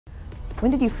When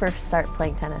did you first start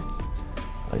playing tennis?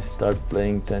 I started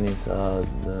playing tennis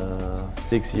at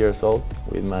 6 years old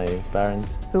with my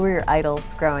parents. Who were your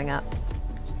idols growing up?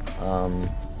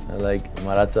 I like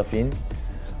Marat Safin,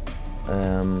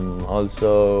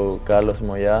 also Carlos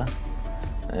Moya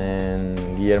and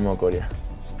Guillermo Coria.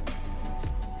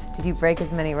 Did you break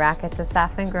as many rackets as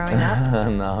Safin growing up?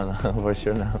 No, for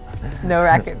sure no. No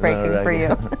racket breaking No for you.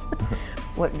 racket.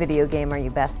 What video game are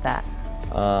you best at?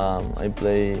 I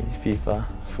play FIFA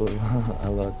football a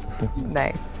lot.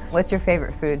 Nice. What's your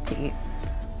favorite food to eat?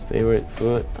 Favorite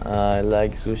food? I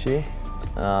like sushi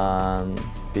and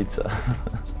pizza.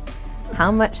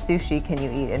 How much sushi can you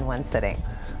eat in one sitting?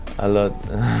 A lot.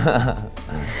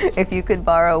 If you could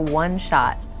borrow one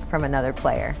shot from another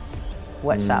player,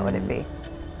 what shot would it be?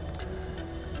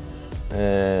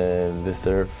 The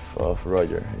serve of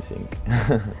Roger, I think.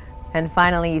 And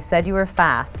finally, you said you were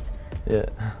fast. Yeah.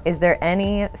 Is there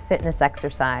any fitness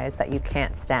exercise that you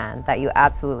can't stand, that you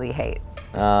absolutely hate?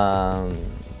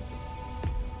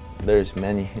 There's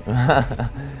many,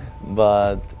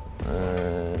 but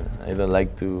I don't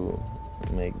like to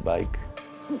make bike.